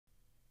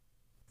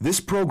This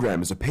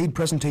program is a paid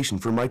presentation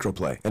for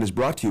Microplay and is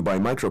brought to you by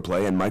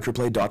Microplay and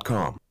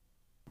Microplay.com.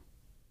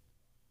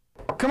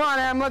 Come on,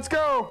 Em, let's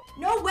go!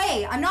 No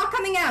way! I'm not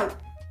coming out!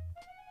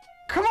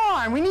 Come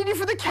on, we need you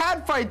for the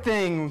cat fight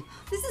thing!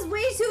 This is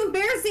way too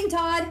embarrassing,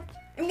 Todd!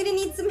 I'm gonna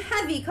need some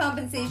heavy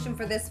compensation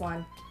for this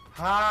one.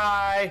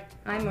 Hi!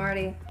 I'm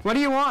Marty. What do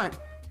you want?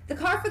 The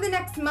car for the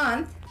next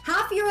month,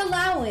 half your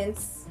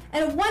allowance,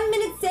 and a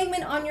 1-minute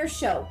segment on your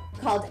show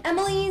called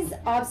Emily's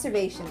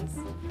Observations.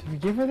 Did we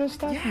give her this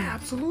stuff? Yeah,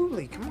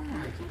 absolutely. Come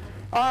on.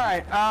 All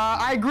right,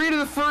 I agree to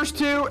the first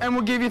two, and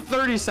we'll give you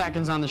 30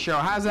 seconds on the show.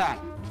 How's that?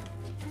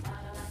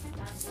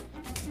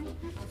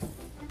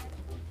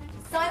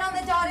 Sign on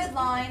the dotted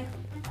line.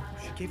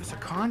 She gave us a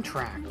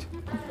contract.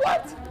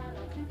 What?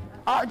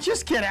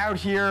 Just get out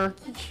here.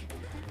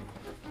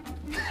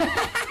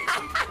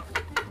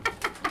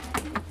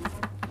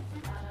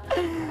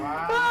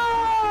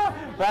 Wow.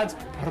 That's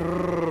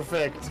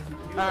perfect.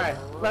 All right,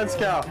 let's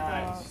go.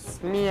 Nice.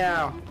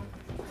 Meow.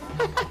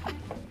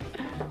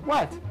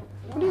 What?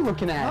 What are you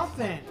looking at?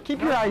 Nothing.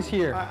 Keep your eyes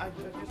here.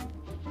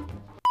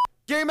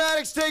 Game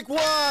addicts, take one.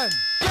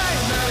 Game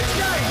addicts,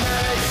 game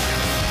addicts.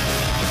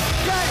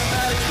 Game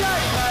addicts,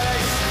 game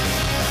addicts.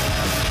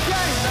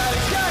 Game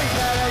addicts, game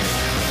addicts.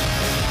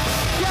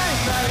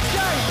 Game addicts,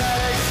 game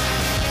addicts.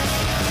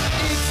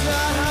 It's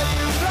not how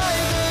you play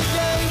the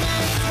game,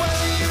 it's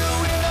whether you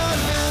win or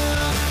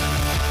lose.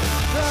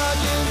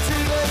 Log into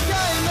the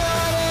game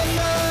and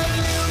then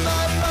you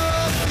might blow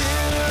up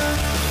views.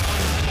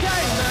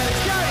 Game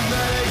addicts, game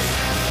addicts.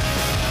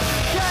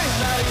 Game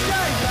addicts,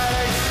 game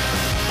addicts.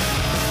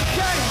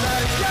 Game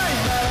addicts,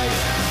 game addicts.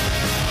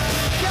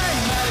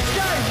 Game addicts,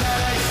 game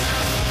addicts.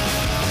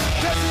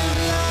 Cause in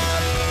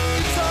life,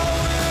 it's all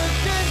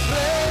work and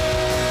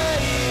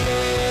play,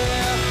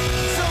 yeah.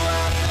 So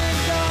I've been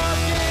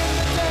talking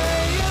the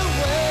day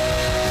away.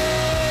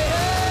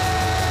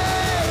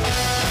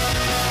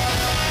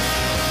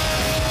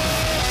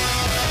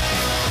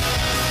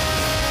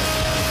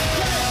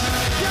 Game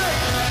addicts,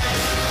 game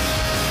addicts.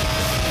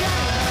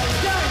 Game addicts,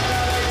 game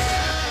addicts.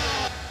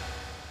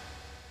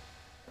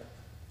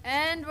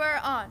 And we're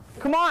on.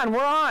 Come on,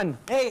 we're on.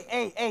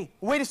 Hey,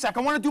 wait a sec.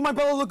 I want to do my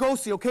Bela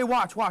Lugosi, okay?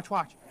 Watch.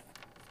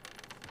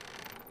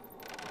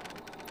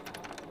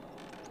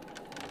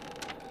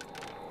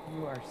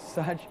 You are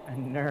such a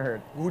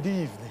nerd. Good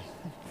evening.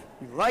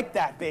 You like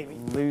that, baby?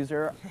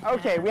 Loser.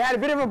 Okay, we had a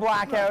bit of a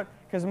blackout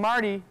because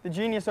Marty, the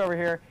genius over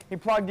here, he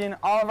plugged in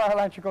all of our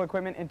electrical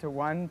equipment into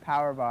one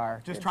power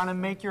bar. Just trying to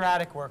make your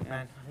attic work,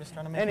 man. I'm just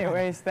trying to make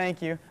Anyways,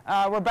 thank you.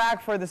 We're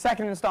back for the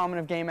second installment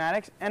of Game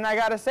Addicts, and I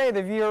gotta say,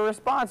 the viewer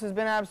response has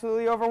been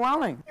absolutely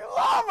overwhelming. You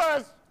love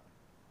us!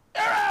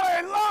 You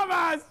really love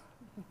us!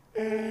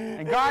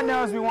 And God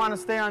knows we want to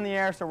stay on the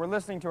air, so we're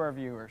listening to our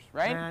viewers,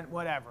 right? Man,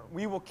 whatever.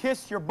 We will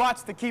kiss your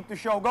butts to keep the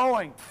show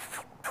going.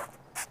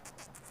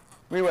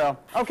 We will.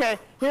 Okay,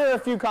 here are a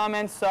few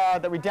comments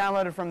that we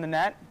downloaded from the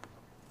net.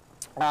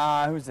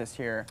 Who's this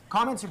here?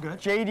 Comments are good.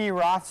 J.D.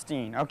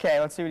 Rothstein. Okay,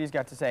 let's see what he's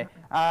got to say.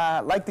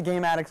 Like the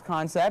Game Addicts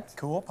concept.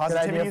 Cool. Good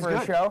Positivity idea is for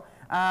good. a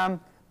show.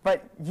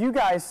 But you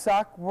guys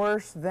suck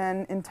worse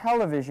than in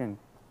television.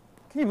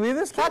 Can you believe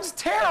this kid? That's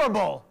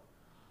terrible.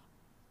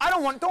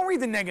 Don't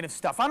read the negative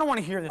stuff. I don't want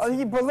to hear this.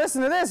 But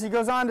listen to this. He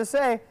goes on to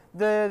say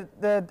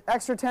the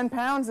extra 10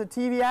 pounds that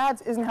TV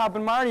adds isn't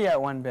helping Marty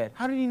out one bit.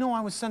 How did he know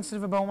I was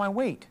sensitive about my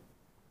weight?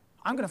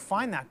 I'm going to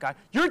find that guy.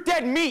 You're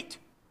dead meat.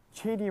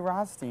 J.D.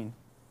 Rothstein.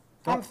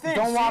 I'm thin,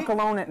 Don't walk see?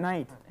 alone at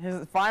night.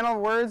 His final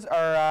words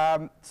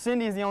are,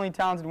 Cindy is the only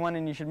talented one,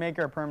 and you should make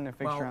her a permanent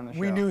fixture on the show.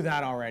 We knew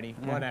that already.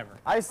 Yeah. Whatever.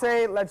 I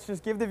say let's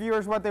just give the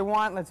viewers what they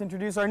want. Let's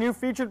introduce our new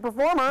featured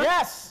performer.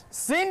 Yes!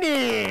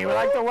 Cindy! We'd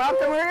like to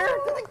welcome her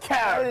to the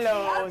couch.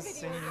 Hello,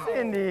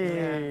 Cindy.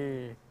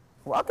 Yeah.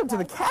 Welcome to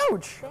the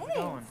couch.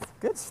 Thanks.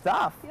 Good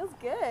stuff. Feels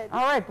good.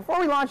 All right, before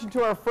we launch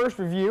into our first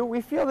review,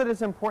 we feel that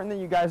it's important that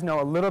you guys know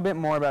a little bit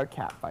more about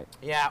Catfight.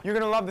 Yeah. You're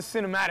going to love the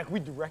cinematic. We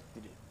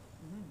directed it.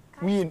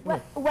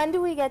 When do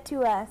we get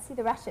to see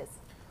the rushes?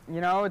 You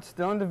know, it's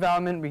still in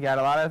development. We got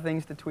a lot of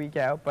things to tweak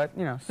out, but,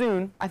 you know,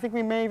 soon. I think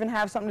we may even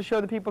have something to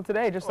show the people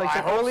today, just like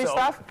some early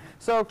stuff.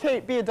 So,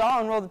 Kate, be a doll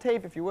and roll the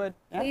tape if you would.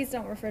 Yeah? Please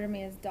don't refer to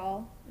me as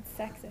doll. It's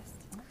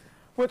sexist.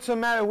 What's the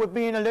matter with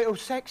being a little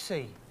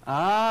sexy?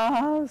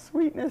 Ah,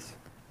 sweetness.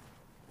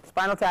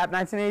 Spinal Tap,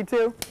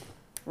 1982.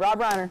 Rob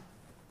Reiner.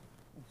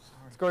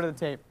 Let's go to the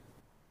tape.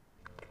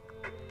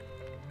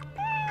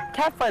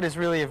 Catfight is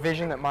really a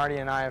vision that Marty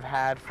and I have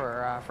had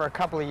for a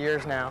couple of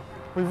years now.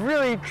 We've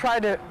really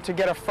tried to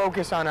get a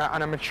focus on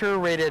a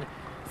mature-rated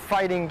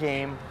fighting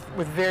game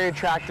with very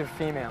attractive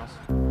females.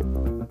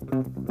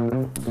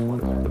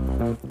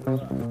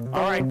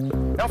 All right,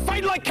 now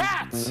fight like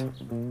cats!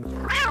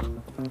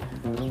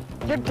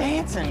 You're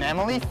dancing,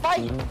 Emily.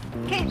 Fight!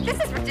 Okay, this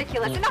is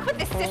ridiculous. Enough with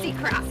this sissy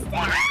crap.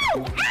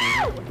 Ow!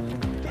 Ow!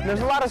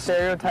 There's a lot of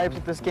stereotypes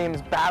that this game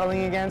is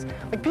battling against.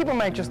 Like, people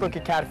might just look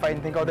at Catfight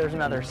and think, oh, there's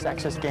another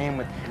sexist game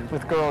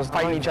with girls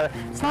fighting each other.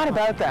 It's not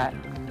about that.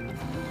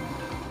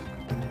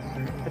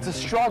 It's a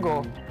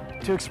struggle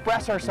to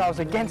express ourselves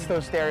against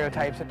those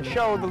stereotypes and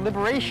show the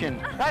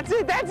liberation. That's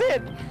it, that's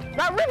it!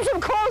 Now rip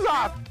some clothes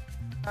off!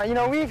 You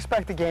know, we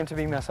expect the game to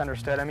be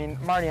misunderstood. I mean,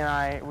 Marty and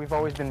I, we've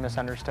always been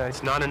misunderstood.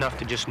 It's not enough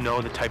to just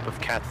know the type of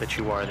cat that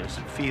you are. There's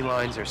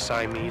felines, there's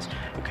Siamese.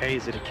 Okay,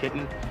 is it a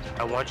kitten?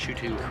 I want you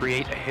to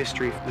create a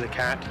history for the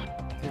cat.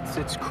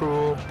 It's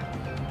cruel,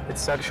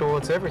 it's sexual,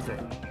 it's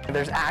everything.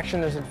 There's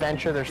action, there's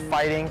adventure, there's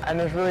fighting, and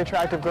there's really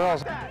attractive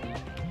girls.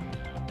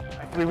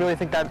 We really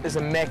think that is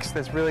a mix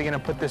that's really going to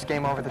put this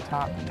game over the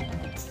top.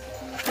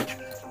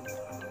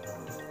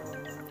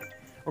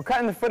 We're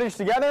cutting the footage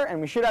together, and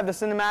we should have the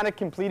cinematic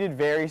completed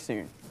very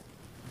soon.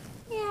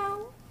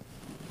 Meow.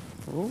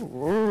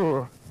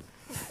 Ooh.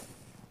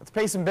 Let's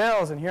pay some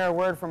bills and hear a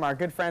word from our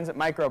good friends at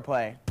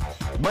Microplay.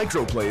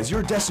 Microplay is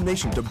your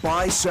destination to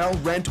buy, sell,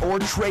 rent, or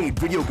trade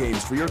video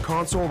games for your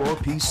console or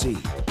PC.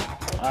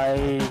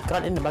 I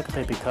got into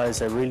Microplay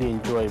because I really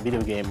enjoy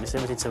video games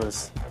ever since I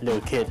was a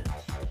little kid.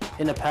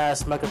 In the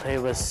past,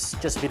 Microplay was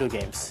just video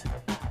games.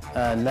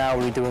 Now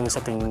we're doing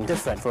something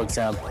different. For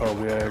example,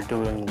 we're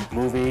doing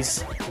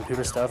movies,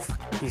 computer stuff,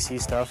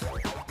 PC stuff.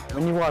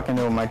 When you walk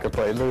into a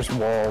Microplay, there's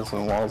walls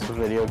and walls of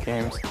video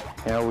games.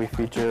 You know, we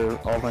feature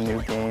all the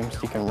new games.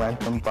 You can rent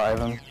them, buy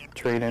them,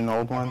 trade in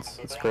old ones.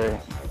 It's great.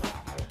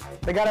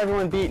 They got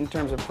everyone beat in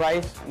terms of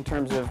price, in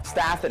terms of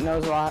staff that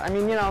knows a lot. I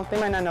mean, you know, they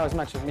might not know as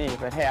much as me,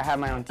 but hey, I have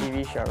my own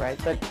TV show, right?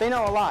 But they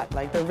know a lot.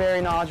 Like, they're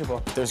very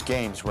knowledgeable. There's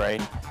games,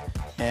 right?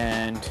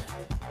 And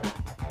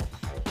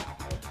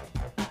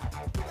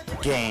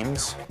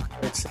games.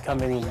 It's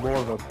becoming more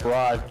of a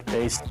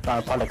broad-based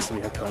products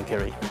we have to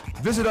carry.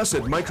 Visit us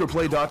at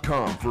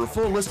microplay.com for a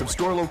full list of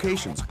store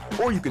locations,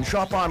 or you can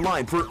shop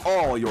online for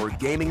all your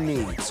gaming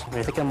needs. When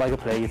you think of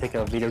Microplay, you think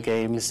of video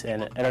games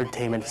and an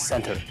entertainment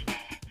center.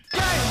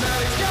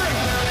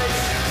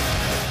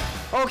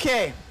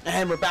 Okay,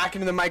 and we're back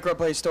into the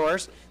Microplay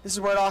stores. This is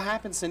where it all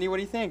happens, Cindy. What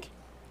do you think?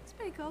 It's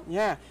pretty cool.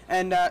 Yeah,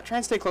 and try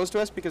and stay close to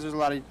us because there's a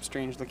lot of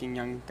strange-looking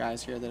young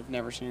guys here that have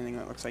never seen anything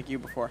that looks like you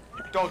before.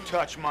 Don't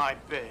touch my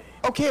babe.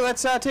 Okay,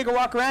 let's take a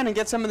walk around and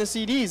get some of the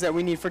CDs that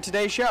we need for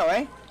today's show,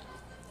 eh?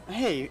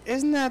 Hey,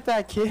 isn't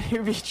that kid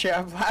who beat you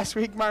up last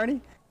week,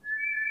 Marty?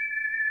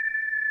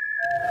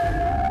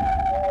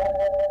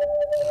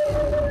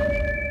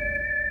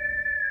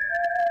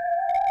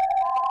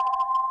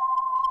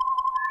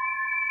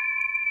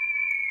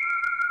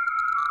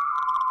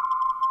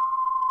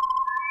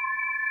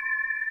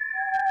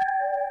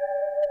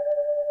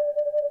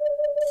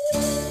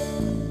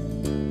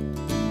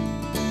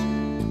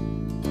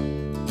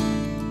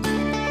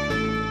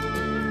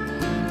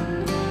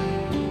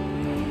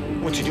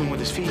 What's he doing with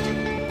his feet?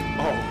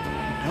 Oh,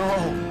 no.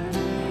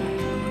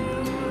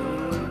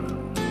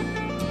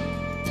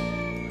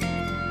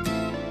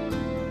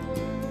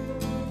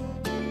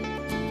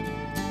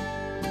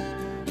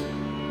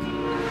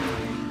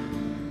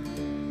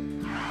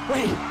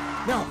 Wait,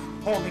 no.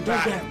 Hold me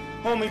back.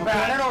 Hold me Okay, back.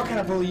 I don't know what kind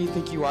of bully you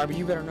think you are, but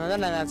you better know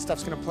none of that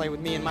stuff's gonna play with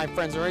me and my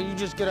friends, all right? You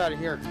just get out of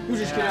here. You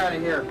just get out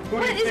of here. Who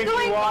What do you is think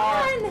going you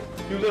are? on?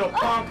 You little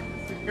punk.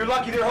 You're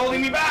lucky they're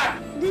holding me back.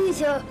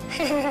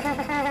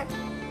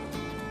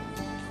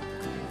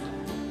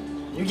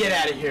 You get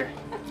out of here.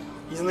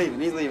 He's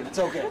leaving. It's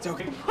okay. It's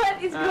okay.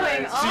 What is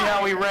going on? See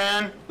how we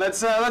ran?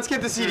 Let's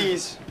get the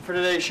CDs for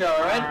today's show,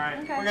 all right? All right.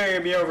 Okay. We're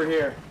gonna be over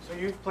here. So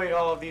you've played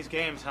all of these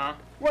games, huh?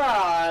 Well,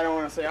 I don't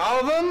want to say all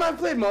of them. I've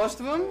played most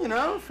of them, you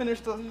know,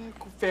 finished a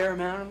fair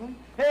amount of them.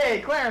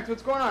 Hey, Clarence,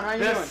 what's going on? How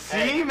you doing? The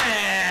Seaman!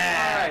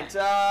 All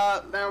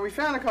right, now we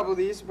found a couple of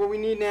these. What we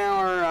need now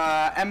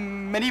are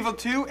Medieval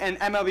 2 and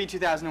MLB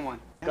 2001.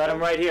 Got them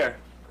right here.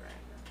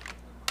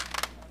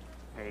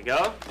 There you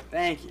go.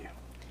 Thank you.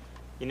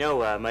 You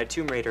know, my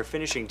Tomb Raider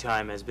finishing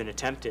time has been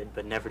attempted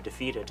but never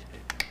defeated.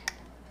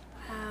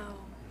 Wow.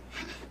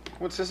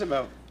 What's this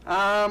about?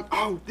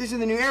 Oh, these are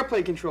the new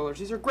AirPlay controllers.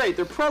 These are great.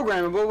 They're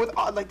programmable with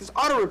like this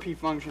auto-repeat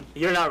function.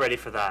 You're not ready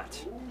for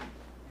that.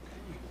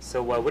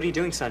 So, what are you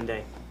doing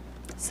Sunday?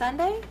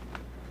 Sunday?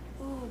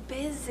 Ooh,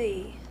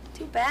 busy.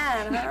 Too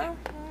bad,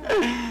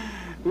 huh?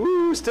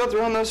 Ooh, still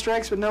throwing those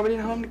strikes with nobody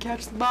at home to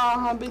catch the ball,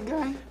 huh, big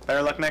guy?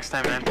 Better luck next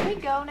time, man. Can we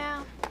go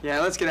now? Yeah,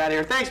 let's get out of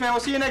here. Thanks, man.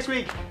 We'll see you next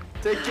week.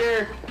 Take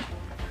care.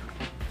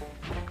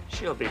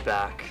 She'll be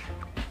back.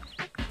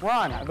 We're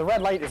on. The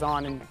red light is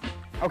on. And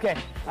okay,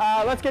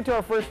 let's get to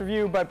our first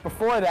review. But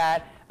before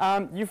that,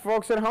 you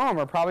folks at home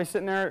are probably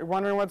sitting there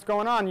wondering what's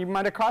going on. You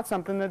might have caught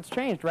something that's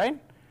changed, right?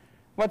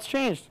 What's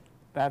changed?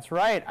 That's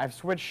right. I've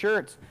switched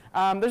shirts.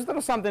 There's a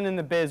little something in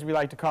the biz we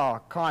like to call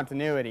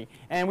continuity.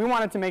 And we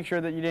wanted to make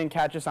sure that you didn't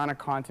catch us on a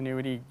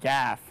continuity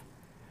gaffe.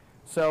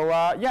 So,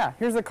 yeah,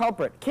 here's the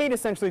culprit. Kate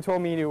essentially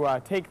told me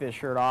to take this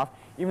shirt off,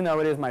 even though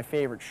it is my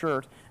favorite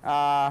shirt,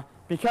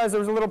 because there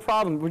was a little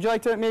problem. Would you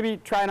like to maybe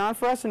try it on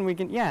for us and we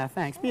can, yeah,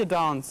 thanks. Be a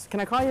doll. Can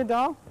I call you a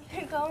doll?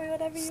 Call me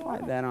whatever you Slide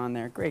want. that on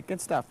there. Great,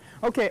 good stuff.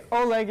 Okay,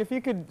 Oleg, if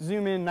you could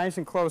zoom in nice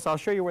and close, I'll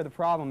show you where the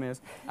problem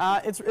is.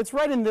 It's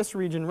right in this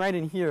region, right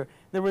in here.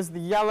 There was the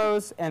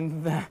yellows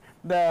and the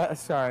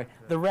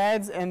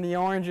reds and the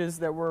oranges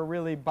that were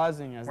really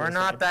buzzing. As We're they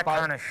not say. that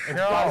kind of show.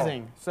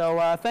 Buzzing.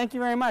 So thank you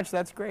very much.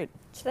 That's great.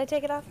 Should I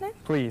take it off now?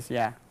 Please,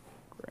 yeah.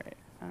 Great.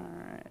 All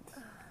right.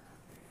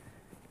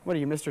 What are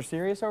you, Mr.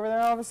 Serious over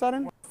there all of a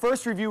sudden?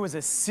 First review was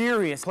a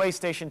serious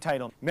PlayStation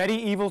title,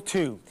 Medieval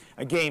 2,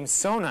 a game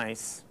so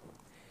nice,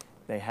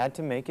 they had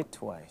to make it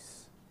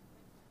twice.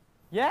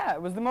 Yeah,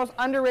 it was the most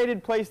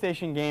underrated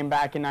PlayStation game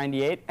back in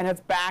 '98, and it's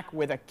back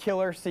with a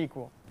killer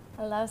sequel.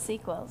 I love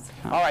sequels.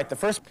 All right, the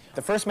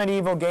first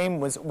Medieval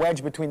game was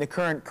wedged between the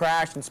current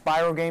Crash and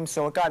Spyro games,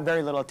 so it got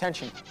very little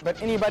attention.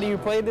 But anybody who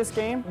played this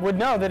game would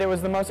know that it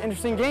was the most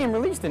interesting game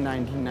released in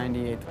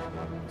 1998.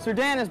 Sir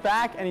Dan is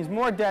back, and he's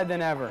more dead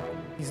than ever.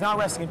 He's not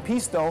resting in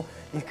peace, though,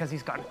 because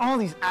he's got all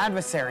these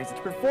adversaries.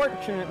 But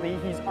fortunately,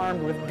 he's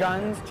armed with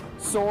guns,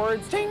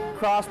 swords,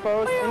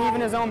 crossbows, and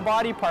even his own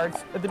body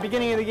parts. At the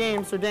beginning of the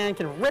game, Sir Dan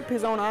can rip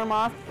his own arm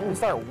off and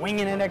start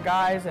winging it at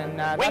guys, and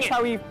that's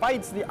how he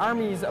fights the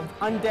armies of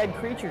undead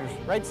creatures.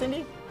 Right,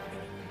 Cindy?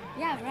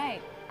 Yeah,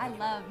 right. I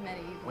love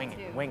Medieval Wing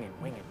too. it, wing it,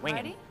 wing it, wing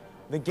Marty? it.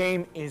 The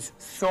game is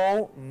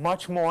so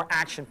much more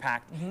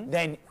action-packed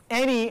than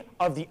any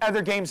of the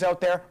other games out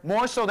there,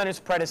 more so than its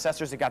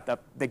predecessors. It got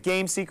the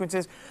game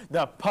sequences,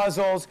 the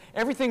puzzles,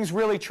 everything's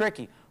really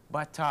tricky.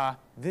 But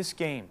this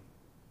game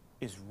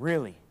is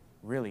really,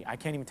 I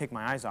can't even take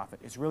my eyes off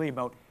it. It's really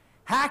about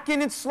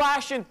hacking and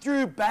slashing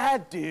through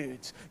bad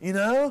dudes, you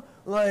know?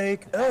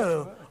 Like,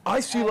 oh,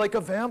 I see like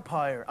a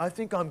vampire. I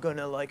think I'm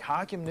gonna like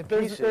hack him to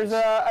pieces. There's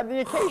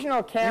the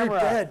occasional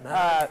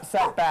camera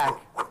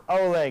setback.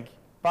 Oleg,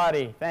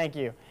 buddy, thank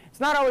you. It's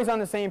not always on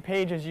the same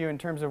page as you in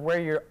terms of where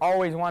you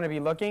always want to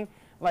be looking.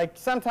 Like,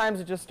 sometimes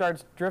it just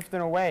starts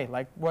drifting away,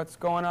 like what's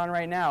going on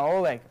right now.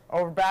 Oleg,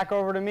 back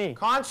over to me.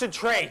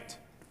 Concentrate.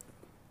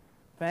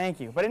 Thank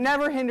you. But it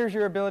never hinders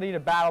your ability to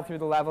battle through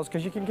the levels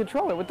because you can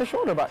control it with the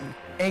shoulder button.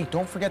 Hey,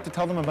 don't forget to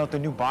tell them about the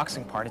new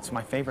boxing part. It's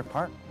my favorite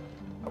part.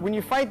 When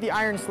you fight the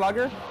Iron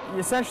Slugger,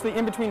 essentially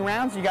in between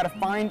rounds, you got to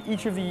find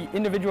each of the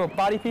individual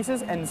body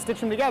pieces and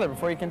stitch them together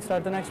before you can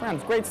start the next round.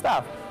 It's great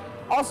stuff.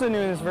 Also new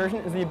in this version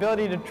is the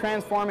ability to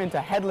transform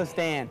into Headless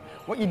Dan.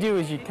 What you do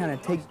is you kind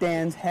of take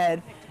Dan's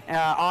head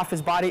off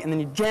his body and then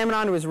you jam it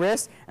onto his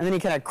wrist and then he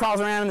kind of crawls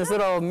around in this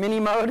little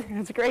mini mode.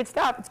 It's great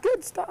stuff. It's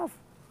good stuff.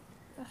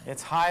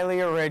 It's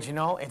highly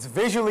original, it's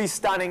visually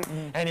stunning,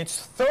 and it's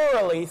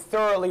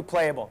thoroughly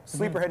playable.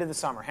 Sleeper hit of the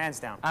summer, hands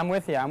down. I'm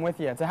with you.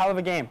 It's a hell of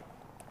a game.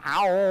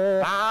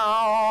 Ow.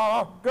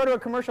 Ow. Go to a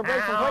commercial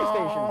break from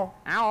PlayStation.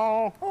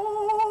 Ow.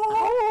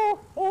 Ow.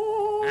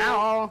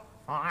 Ow.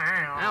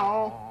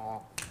 Ow.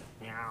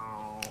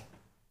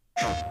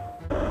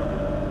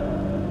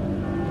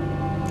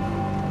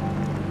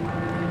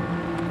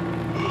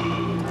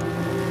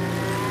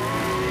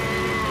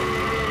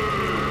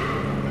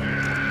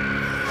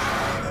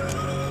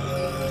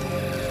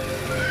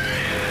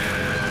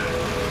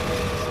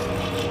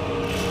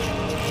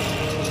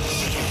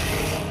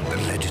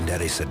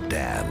 Legendary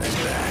sedan is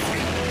back.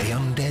 The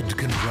undead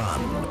can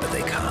run, but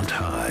they can't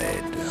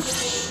hide.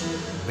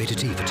 Rated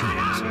T for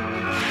teens.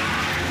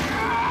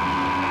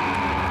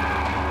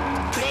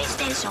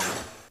 PlayStation.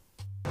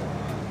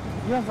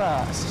 You have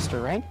a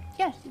sister, right?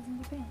 Yeah, she's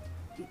in Japan.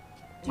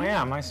 Well,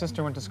 yeah, my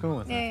sister went to school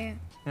with her. Yeah.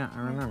 Yeah, I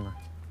remember.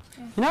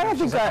 You know, I don't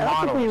think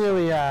we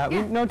really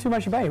we know too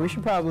much about you. We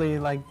should probably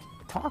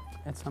talk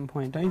at some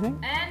point, don't you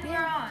think? And we're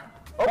on.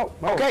 Oh,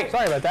 okay.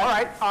 Sorry about that.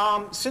 All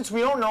right, since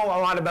we don't know a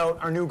lot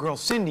about our new girl,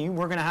 Cindy,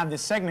 we're going to have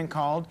this segment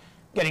called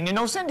Getting to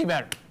Know Cindy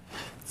Better.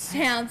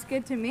 Sounds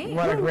good to me.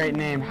 What a great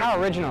name. How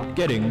original.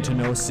 Getting to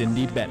know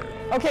Cindy better.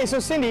 Okay, so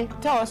Cindy,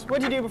 tell us,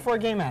 what'd you do before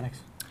Game Addicts?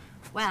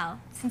 Well,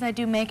 since I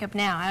do makeup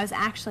now, I was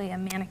actually a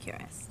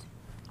manicurist.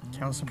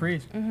 Quelle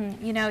surprise.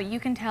 You know,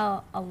 you can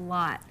tell a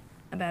lot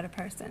about a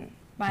person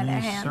by their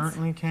hands. You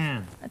certainly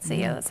can. Let's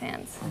see those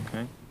hands.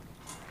 Okay.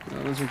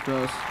 Oh, those are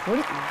gross.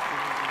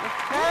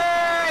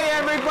 Hey,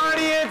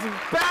 everybody, it's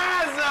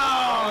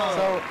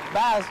Basil!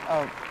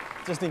 So,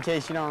 just in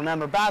case you don't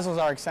remember, Basil's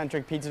our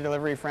eccentric pizza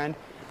delivery friend.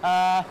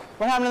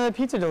 What happened to the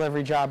pizza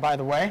delivery job, by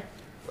the way?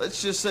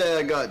 Let's just say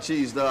I got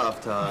cheesed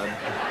off, Todd.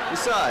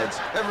 Besides,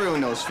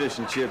 everyone knows fish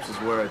and chips is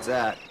where it's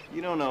at.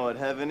 You don't know what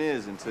heaven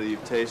is until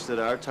you've tasted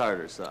our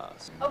tartar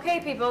sauce.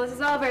 Okay, people, this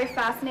is all very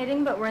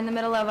fascinating, but we're in the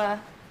middle of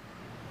a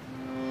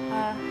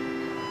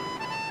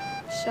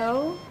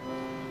show.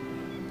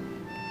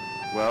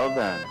 Well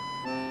then,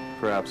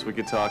 perhaps we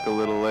could talk a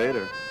little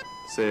later.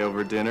 Say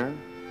over dinner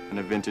and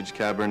a vintage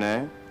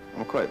Cabernet.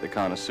 I'm quite the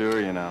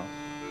connoisseur, you know.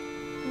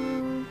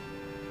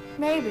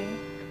 Maybe.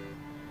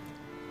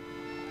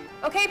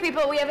 Okay,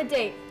 people, we have a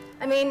date.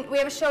 I mean, we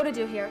have a show to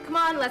do here. Come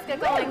on, let's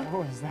get going.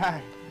 What was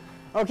that?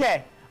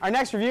 Okay, our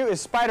next review is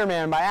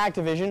Spider-Man by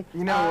Activision.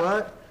 You know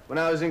what? When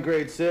I was in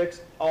grade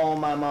 6, all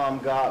my mom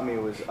got me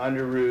was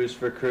Underoos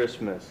for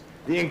Christmas.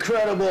 The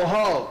Incredible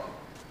Hulk.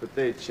 But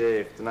they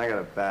chafed, and I got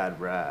a bad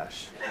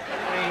rash.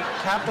 Hey,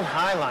 Captain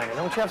Highliner,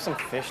 don't you have some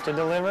fish to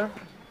deliver?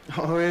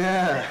 Oh,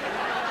 yeah.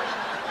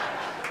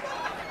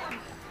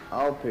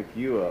 I'll pick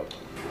you up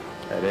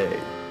at 8.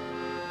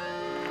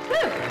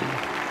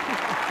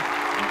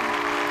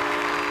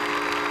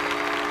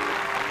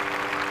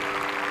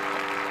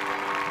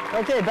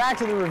 Okay, back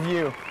to the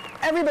review.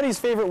 Everybody's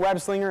favorite web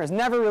slinger has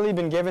never really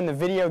been given the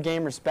video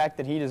game respect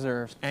that he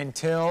deserves.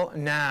 Until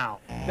now.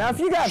 Now, if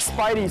you got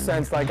Spidey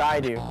sense like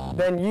I do,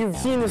 then you've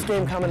seen this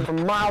game coming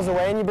from miles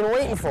away and you've been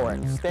waiting for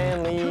it.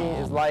 Stan Lee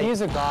is like... He's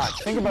a god.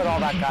 Think about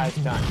all that guy's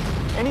done.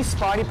 Any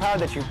Spidey power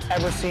that you've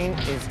ever seen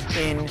is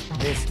in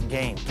this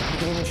game. You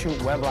can even shoot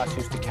web blasts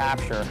used to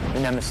capture the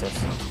Nemesis.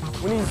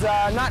 When he's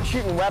not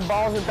shooting web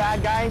balls at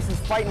bad guys, he's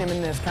fighting them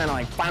in this kind of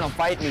like Final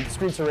Fight meets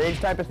Streets of Rage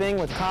type of thing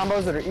with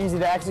combos that are easy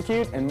to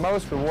execute and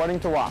most rewarding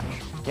to watch.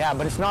 Yeah,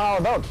 but it's not all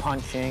about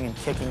punching and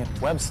kicking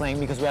and web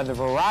slinging because we have the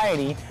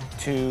variety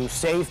to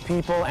save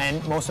people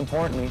and, most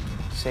importantly,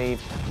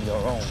 save your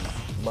own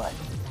butt.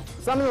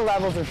 Some of the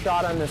levels are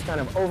shot on this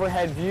kind of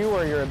overhead view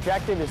where your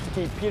objective is to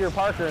keep Peter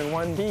Parker in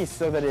one piece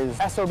so that his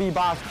SOB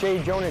boss,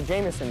 J. Jonah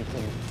Jameson,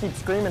 can keep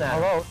screaming at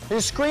him. Hello?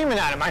 He's screaming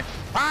at him.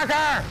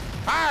 Parker!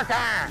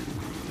 Parker!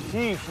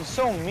 Gee, she's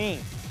so mean.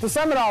 To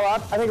sum it all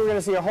up, I think we're going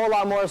to see a whole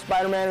lot more of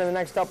Spider-Man in the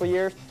next couple of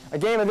years. A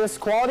game of this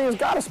quality has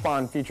got to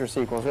spawn future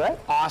sequels, right?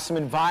 Awesome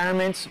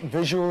environments,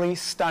 visually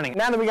stunning.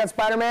 Now that we got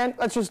Spider-Man,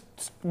 let's just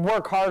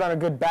work hard on a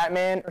good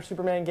Batman or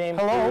Superman game,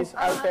 please,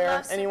 out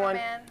there. Anyone?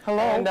 Superman.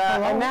 Hello?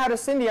 And now to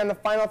Cindy on the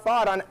final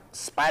thought on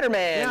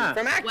Spider-Man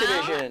from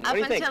Activision.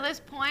 Well, up until this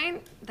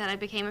point that I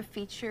became a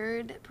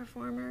featured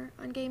performer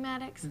on Game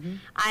Addicts,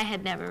 I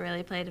had never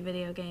really played a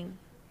video game.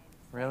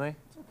 Really?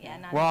 Yeah,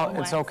 not Well,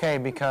 even it's once. okay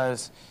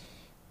because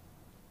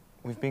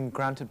we've been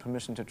granted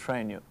permission to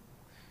train you.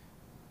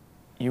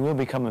 You will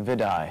become a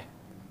Vidai.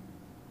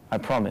 I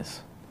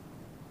promise.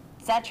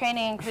 Does that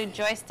training include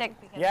joystick?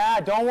 Because Yeah,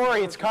 don't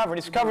worry, it's covered.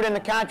 It's covered in the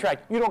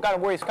contract. You don't gotta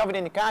worry, it's covered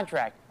in the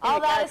contract. all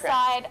that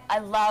aside, I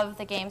love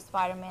the game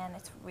Spider-Man.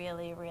 It's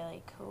really,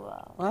 really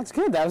cool. Well, that's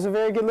good. That was a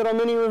very good little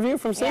mini review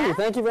from Cindy. Yeah?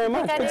 Thank you very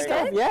much. Think I Good did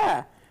stuff. good?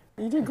 Yeah,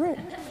 you did great.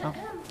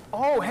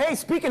 Oh, hey,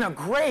 speaking of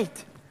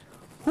great.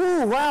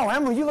 Ooh, wow,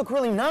 Emily, you look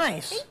really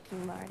nice.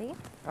 Thank you, Marty.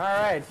 All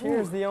right,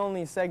 here's the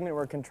only segment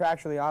we're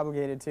contractually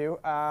obligated to.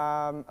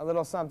 A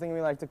little something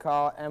we like to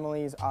call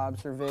Emily's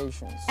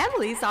Observations.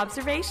 Emily's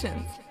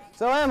Observations.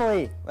 So,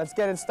 Emily, let's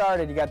get it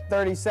started. You got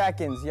 30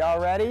 seconds. Y'all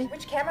ready?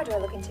 Which camera do I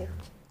look into?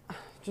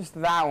 Just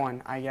that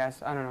one, I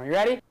guess. I don't know. You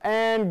ready?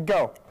 And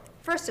go.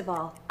 First of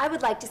all, I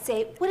would like to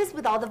say, what is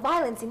with all the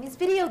violence in these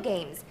video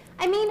games?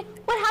 I mean,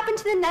 what happened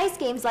to the nice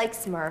games like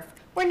Smurf,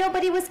 where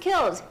nobody was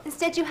killed?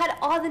 Instead, you had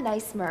all the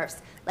nice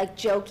Smurfs, like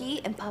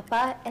Jokey and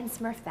Papa and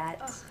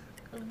Smurfette.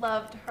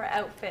 Loved her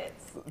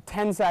outfits.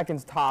 10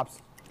 seconds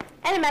tops.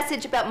 And a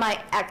message about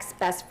my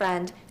ex-best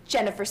friend,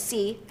 Jennifer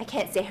C. I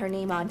can't say her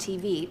name on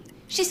TV.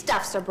 She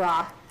stuffs her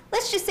bra.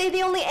 Let's just say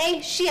the only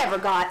A she ever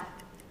got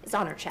is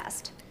on her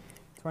chest.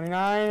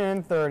 29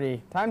 and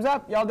 30. Time's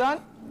up. Y'all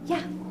done?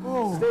 Yeah.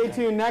 Stay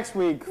tuned next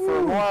week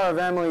for more of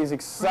Emily's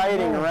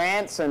exciting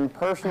rants and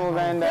personal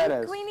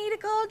vendettas. We need a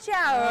cold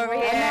shower over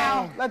And here.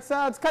 now, let's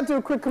cut to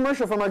a quick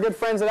commercial from our good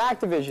friends at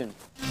Activision.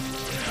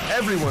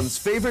 Everyone's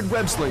favorite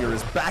web slinger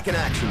is back in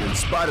action in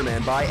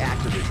Spider-Man by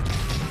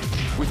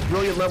Activision. With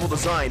brilliant level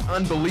design,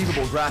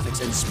 unbelievable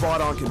graphics, and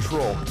spot-on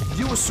control,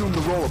 you assume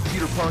the role of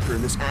Peter Parker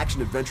in this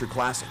action-adventure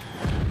classic.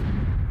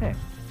 Hey,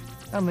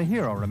 I'm the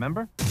hero,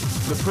 remember?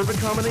 The perfect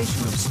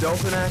combination of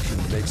stealth and action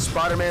makes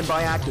Spider-Man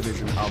by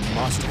Activision a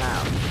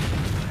must-have.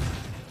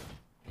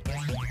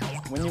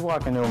 When you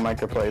walk into a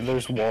Microplay,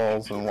 there's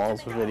walls and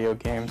walls of video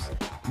games.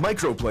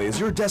 Microplay is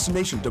your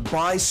destination to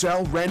buy,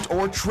 sell, rent,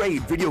 or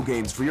trade video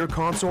games for your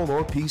console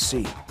or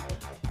PC.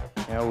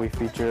 You know, we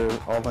feature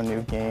all the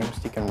new games.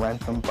 You can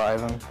rent them, buy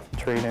them,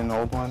 trade in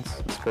old ones.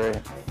 It's great.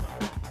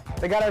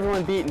 They got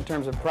everyone beat in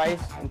terms of price,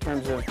 in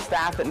terms of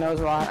staff that knows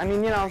a lot. I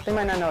mean, you know, they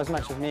might not know as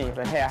much as me,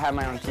 but hey, I have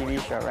my own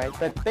TV show, right?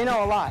 But they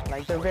know a lot.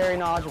 Like, they're very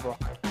knowledgeable.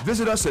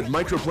 Visit us at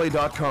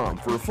microplay.com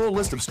for a full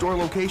list of store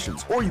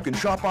locations, or you can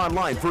shop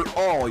online for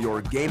all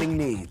your gaming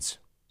needs.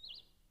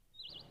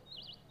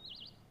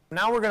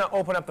 Now we're going to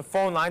open up the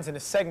phone lines in a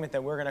segment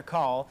that we're going to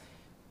call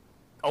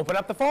Open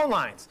Up the Phone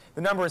Lines.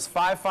 The number is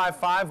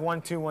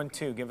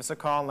 555-1212. Give us a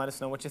call and let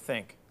us know what you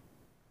think.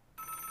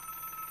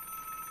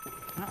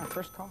 Our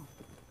first call.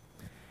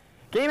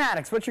 Game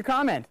Addicts, what's your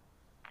comment?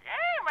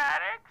 Game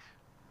Addicts?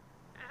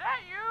 Is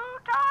that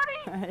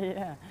you, Toddy?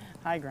 Yeah.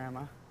 Hi,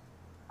 Grandma.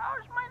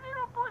 How's my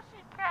little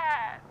pussy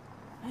cat?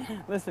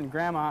 Listen,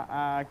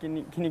 Grandma, can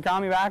you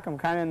call me back? I'm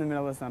kind of in the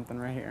middle of something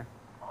right here.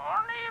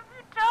 Only if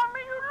you tell me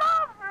you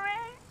love me.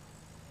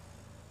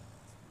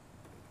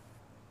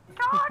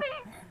 Toddy,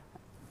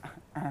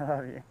 I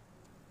love you.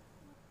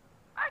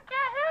 I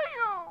can't hear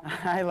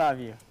you. I love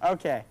you.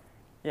 Okay.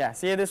 Yeah,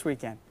 see you this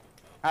weekend.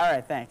 All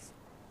right, thanks.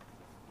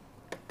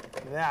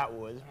 That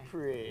was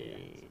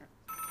pretty.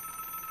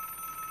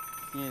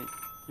 You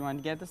wanted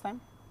to get it this time?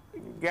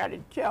 You gotta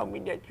tell me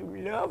that you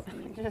love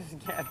me. Just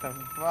get the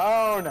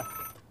phone.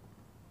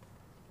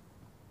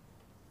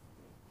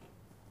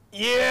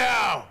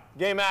 Yeah!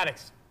 Game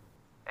Addicts.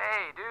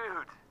 Hey,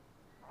 dude.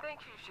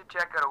 Think you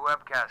check out a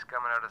webcast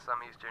coming out of some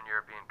Eastern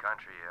European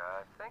country.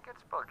 I think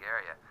it's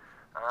Bulgaria.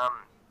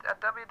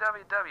 At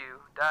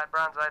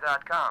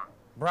www.bronzeye.com.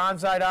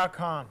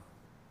 Bronzeye.com.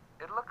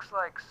 It looks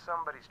like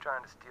somebody's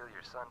trying to steal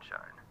your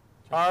sunshine.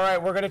 All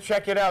right, we're going to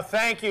check it out.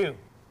 Thank you.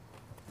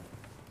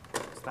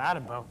 What's that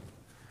about?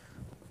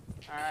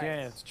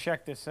 Okay, let's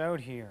check this out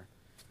here.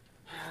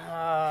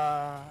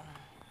 Let's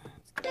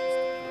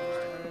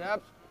turn it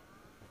up.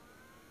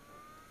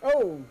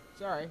 Oh,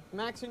 sorry.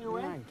 Max in your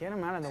way? Yeah, get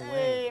him out of the way.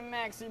 Hey,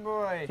 Maxie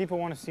boy. People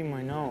want to see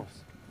my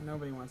nose.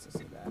 Nobody wants to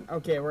see that.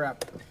 Okay, we're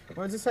up.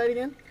 What's the site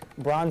again?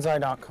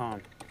 Bronzeye.com.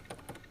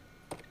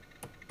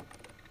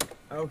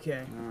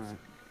 Okay. All right.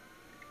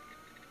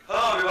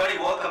 Hello everybody,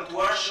 welcome to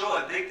our show,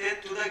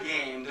 Addicted to the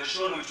Game, the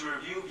show in which we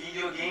review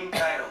video game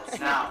titles.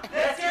 Now,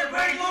 let's get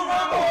ready to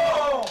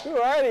rumble!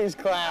 Who are these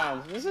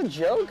clowns? Is this a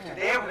joke?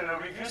 Today we're going to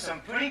review some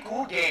pretty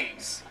cool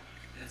games.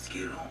 Let's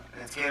get it on.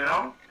 Let's get it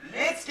on.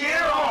 Let's get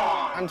it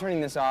on! I'm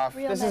turning this off.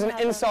 Real This is men an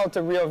have insult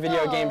to real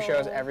video game No.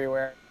 shows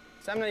everywhere.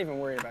 So I'm not even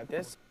worried about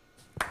this.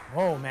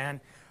 Whoa,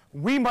 man.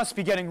 We must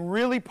be getting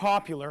really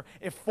popular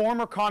if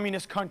former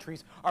communist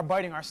countries are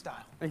biting our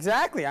style.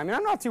 Exactly. I mean,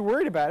 I'm not too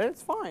worried about it.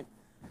 It's fine.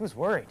 Who's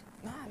worried?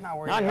 Nah, I'm not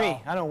worried Not at me.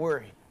 all. I don't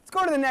worry. Let's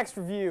go to the next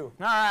review.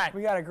 All right.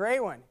 We got a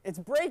great one. It's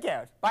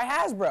Breakout by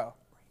Hasbro.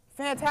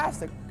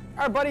 Fantastic.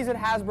 Our buddies at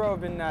Hasbro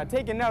have been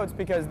taking notes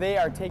because they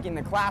are taking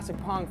the classic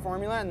Pong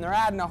formula and they're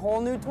adding a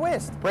whole new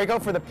twist.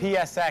 Breakout for the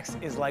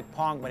PSX is like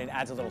Pong, but it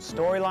adds a little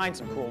storyline,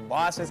 some cool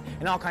bosses,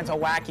 and all kinds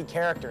of wacky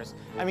characters.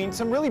 I mean,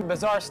 some really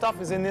bizarre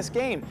stuff is in this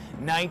game.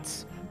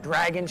 Knights,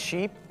 dragons,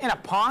 sheep, in a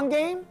Pong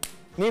game?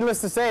 Needless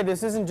to say,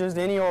 this isn't just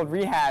any old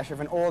rehash of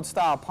an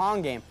old-style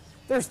Pong game.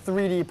 There's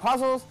 3D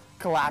puzzles,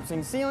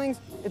 collapsing ceilings.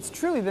 It's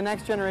truly the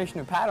next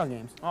generation of paddle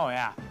games. Oh,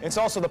 yeah. It's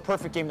also the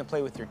perfect game to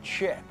play with your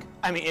chick.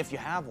 I mean, if you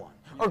have one.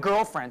 Or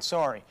girlfriend,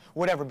 sorry.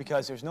 Whatever,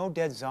 because there's no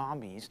dead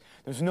zombies.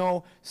 There's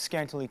no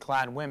scantily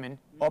clad women.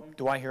 Oh,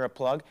 do I hear a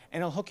plug?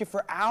 And it'll hook you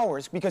for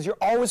hours because you're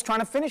always trying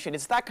to finish it.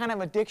 It's that kind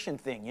of addiction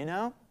thing, you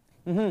know?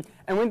 And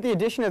with the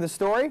addition of the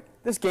story,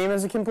 this game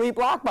is a complete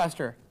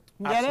blockbuster.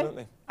 You get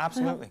Absolutely. it?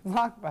 Absolutely.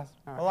 Blockbuster.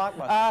 A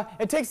blockbuster.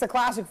 It takes the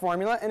classic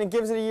formula and it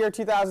gives it a year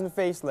 2000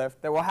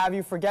 facelift that will have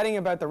you forgetting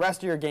about the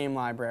rest of your game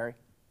library.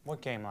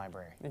 What game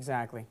library?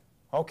 Exactly.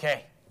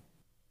 Okay.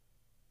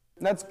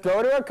 Let's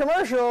go to a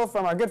commercial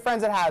from our good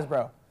friends at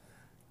Hasbro.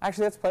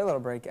 Actually, let's play a little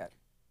Breakout.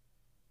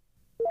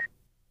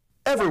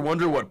 Ever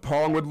wonder what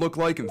Pong would look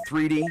like in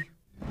 3D?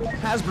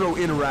 Hasbro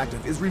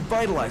Interactive is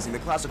revitalizing the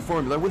classic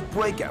formula with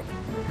Breakout.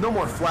 No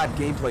more flat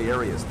gameplay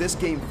areas. This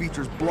game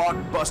features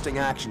block-busting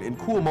action in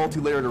cool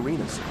multi-layered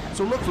arenas.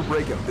 So look for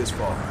Breakout this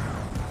fall.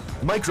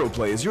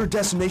 Microplay is your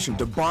destination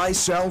to buy,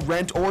 sell,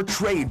 rent, or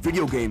trade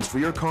video games for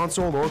your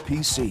console or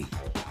PC.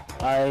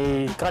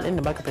 I got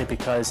into Microplay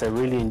because I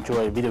really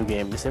enjoy video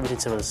games ever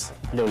since I was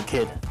a little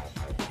kid.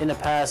 In the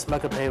past,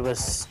 Microplay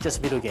was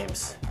just video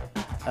games.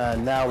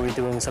 Now we're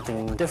doing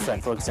something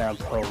different. For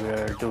example,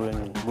 we're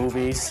doing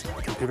movies,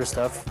 computer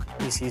stuff,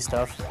 PC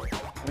stuff.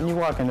 When you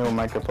walk into a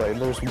Microplay,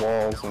 there's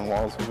walls and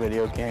walls of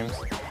video games.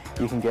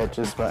 You can get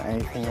just about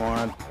anything you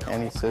want,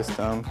 any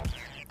system.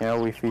 You know,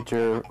 we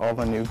feature all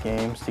the new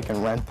games. You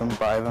can rent them,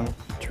 buy them,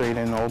 trade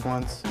in old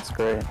ones. It's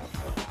great.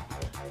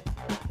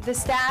 The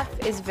staff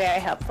is very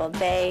helpful.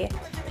 They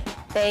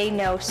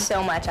know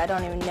so much. I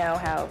don't even know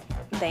how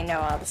they know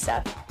all the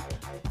stuff.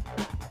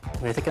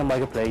 When you think of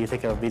Microplay, you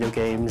think of video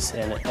games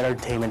and an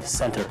entertainment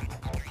center.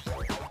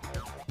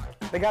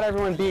 They got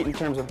everyone beat in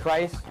terms of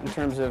price, in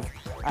terms of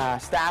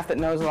staff that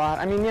knows a lot.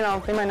 I mean, you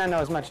know, they might not know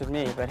as much as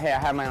me, but hey, I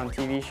have my own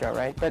TV show,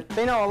 right? But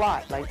they know a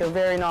lot. Like, they're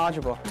very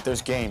knowledgeable.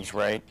 There's games,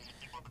 right?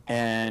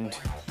 And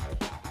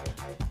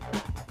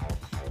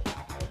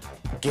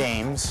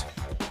games.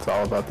 It's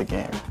all about the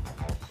game.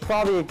 With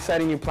all the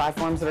exciting new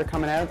platforms that are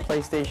coming out,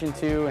 PlayStation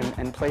 2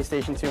 and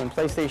PlayStation 2 and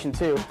PlayStation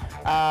 2,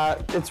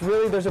 it's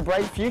really, there's a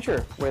bright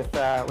future with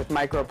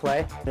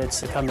Microplay.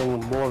 It's becoming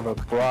more of a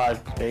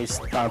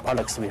broad-based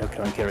products we have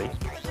here in Khoury.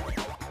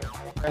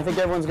 I think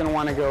everyone's going to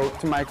want to go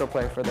to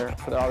Microplay for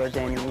all their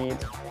gaming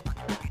needs.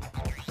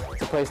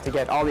 It's a place to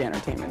get all the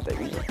entertainment that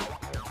you need.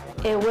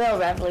 It will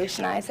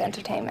revolutionize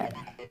entertainment.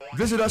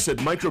 Visit us at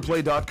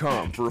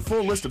microplay.com for a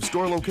full list of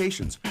store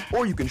locations,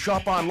 or you can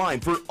shop online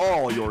for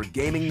all your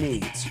gaming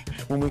needs.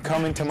 When we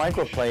come into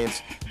Microplay,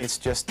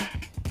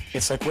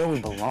 it's like where we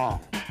belong,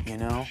 you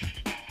know?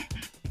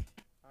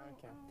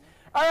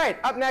 All right,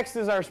 up next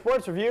is our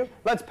sports review.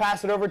 Let's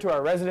pass it over to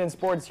our resident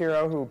sports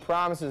hero who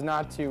promises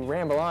not to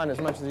ramble on as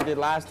much as he did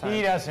last time.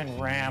 He doesn't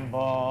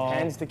ramble.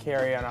 Tends to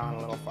carry it on a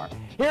little far.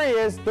 Here he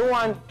is, the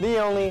one, the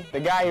only, the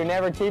guy who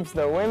never keeps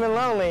the women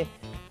lonely.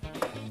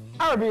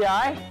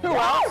 RBI. Who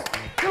else?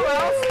 Who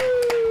else?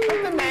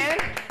 Who's the man?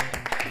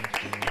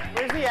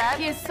 Where's he at?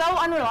 He is so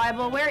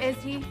unreliable. Where is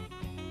he?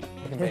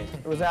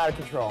 It was out of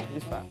control.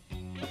 He's fast.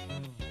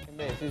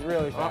 He's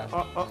really fast.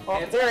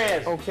 There he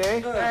is.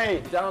 Okay.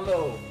 Hey, down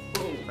low.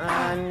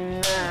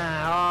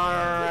 All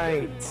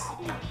right.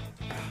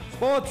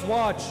 Sports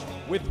Watch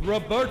with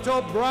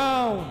Roberto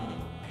Brown.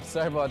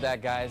 Sorry about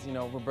that, guys. You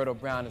know, Roberto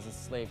Brown is a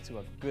slave to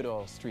a good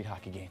old street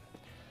hockey game.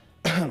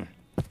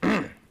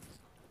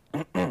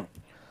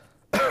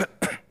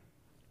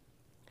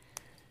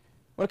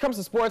 When it comes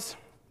to sports,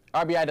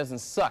 RBI doesn't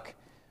suck.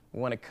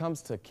 When it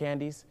comes to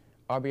candies,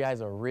 RBI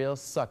is a real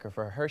sucker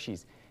for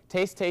Hershey's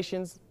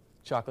Taste-Tations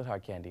chocolate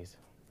hard candies.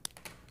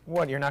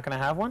 What, you're not going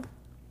to have one?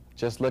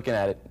 Just looking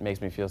at it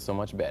makes me feel so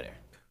much better.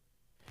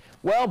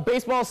 Well,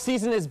 baseball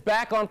season is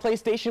back on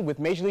PlayStation with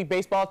Major League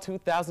Baseball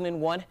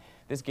 2001.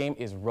 This game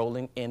is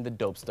rolling in the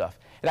dope stuff.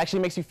 It actually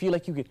makes you feel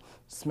like you could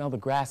smell the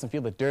grass and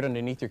feel the dirt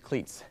underneath your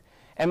cleats.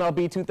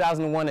 MLB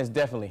 2001 is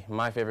definitely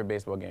my favorite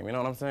baseball game, you know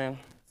what I'm saying?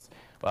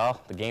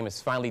 Well, the game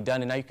is finally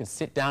done, and now you can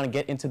sit down and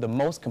get into the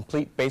most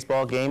complete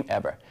baseball game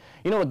ever.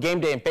 You know what Game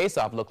Day and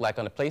Face-Off look like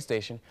on the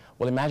PlayStation?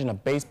 Well, imagine a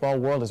baseball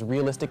world as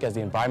realistic as the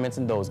environments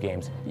in those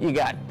games. You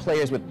got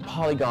players with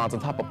polygons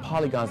on top of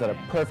polygons that are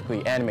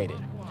perfectly animated.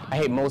 I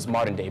hate most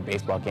modern-day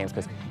baseball games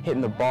because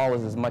hitting the ball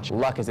is as much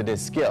luck as it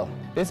is skill.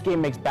 This game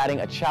makes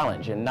batting a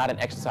challenge and not an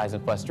exercise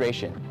in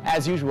frustration.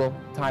 As usual,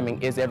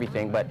 timing is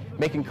everything, but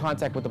making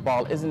contact with the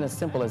ball isn't as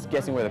simple as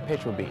guessing where the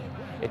pitch will be.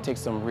 It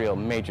takes some real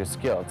major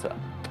skill to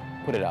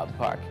put it out of the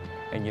park.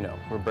 And you know,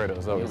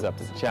 Roberto's always up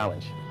to the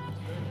challenge.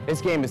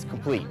 This game is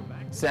complete.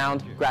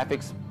 Sound,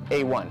 graphics,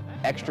 A1.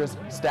 Extras,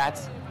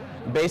 stats.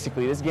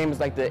 Basically, this game is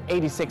like the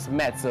 86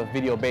 Mets of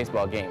video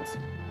baseball games.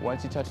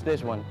 Once you touch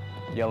this one,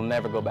 you'll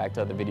never go back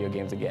to other video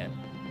games again.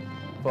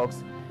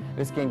 Folks,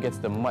 this game gets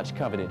the much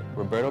coveted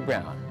Roberto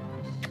Brown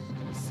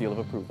seal of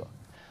approval.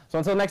 So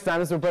until next time,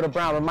 this is Roberto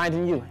Brown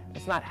reminding you,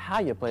 it's not how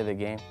you play the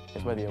game,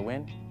 it's whether you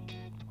win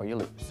or you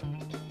lose.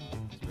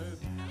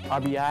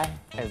 RBI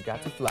has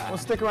got to fly. We'll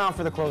stick around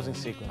for the closing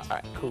sequence. All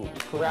right, cool.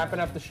 Wrapping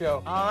up the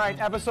show. All right,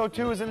 episode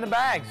 2 is in the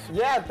bags.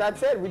 Yeah,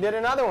 that's it. We did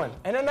another one.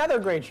 And another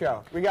great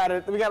show. We got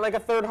like a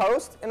third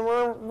host, and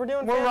we're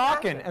doing We're fantastic.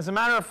 rocking. As a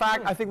matter of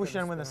fact, I think we should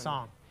end with a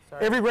song.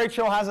 Every great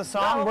show has a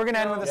song. We're going to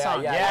end with a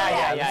song.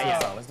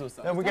 Yeah. Let's do a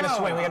song. Then we're going to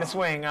swing. We're going to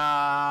swing.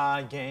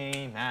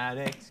 Game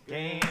addicts,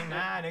 game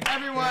addicts.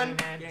 Everyone.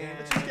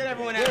 Let's just get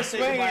everyone out to say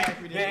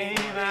goodbye. Game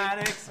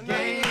addicts,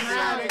 game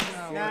addicts.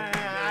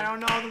 I don't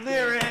know the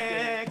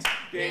lyrics.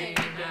 Game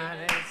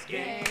addicts,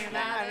 game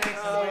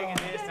addicts. Swinging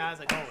this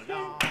as I go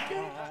along.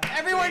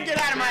 Everyone get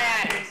out of my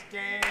attic.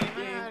 Game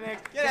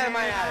addicts. Get out of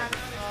my attic.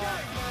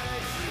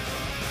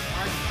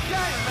 Game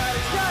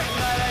addicts,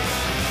 game addicts.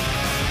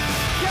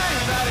 Game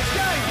addicts,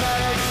 game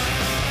addicts.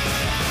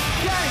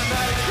 Game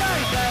addicts,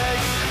 game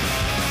addicts.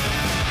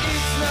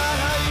 It's not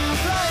how you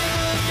play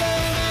the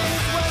game,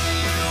 it's whether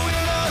you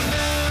win or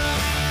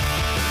lose.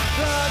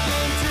 Plug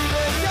into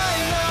the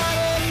game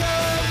and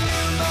then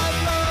you might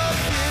blow a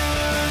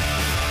fuse.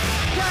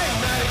 Game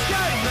addicts,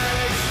 game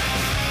addicts.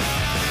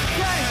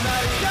 Game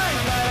addicts,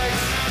 game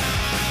addicts.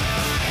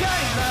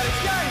 Game addicts,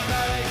 game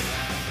addicts.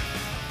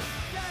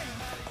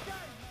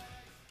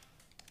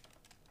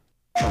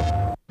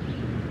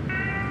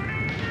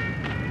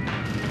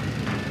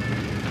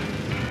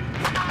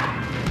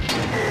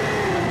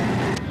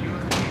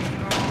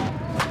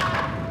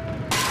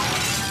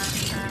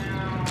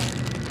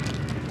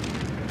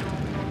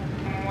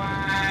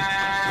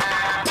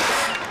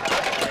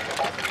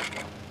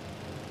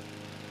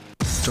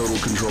 Total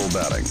control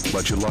batting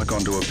lets you lock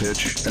onto a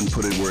pitch and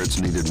put it where it's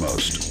needed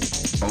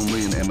most.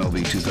 Only in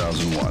MLB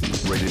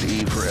 2001. Rated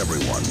E for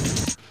everyone.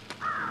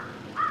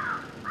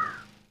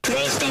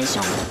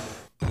 PlayStation.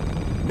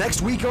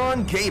 Next week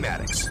on Game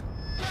Addicts.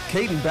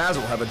 Kate and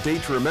Basil have a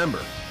date to remember,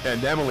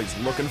 and Emily's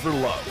looking for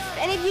love. If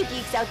any of you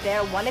geeks out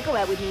there want to go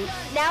out with me,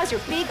 now's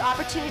your big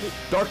opportunity.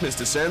 Darkness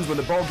descends when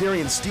the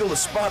Bulgarians steal the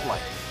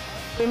spotlight.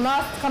 We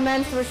must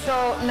commence the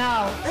show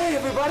now. Hey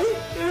everybody,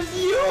 there's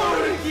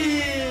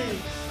Yorgi!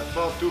 I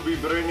thought to be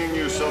bringing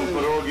you some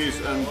pierogies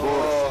and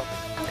borscht.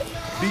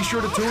 Be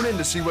sure to tune in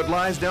to see what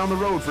lies down the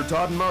road for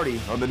Todd and Marty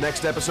on the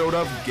next episode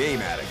of Game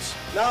Addicts.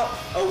 Now,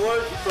 a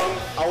word from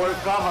our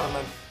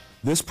government.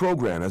 This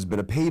program has been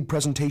a paid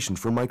presentation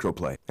for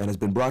Microplay and has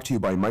been brought to you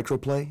by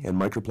Microplay and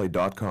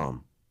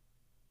Microplay.com.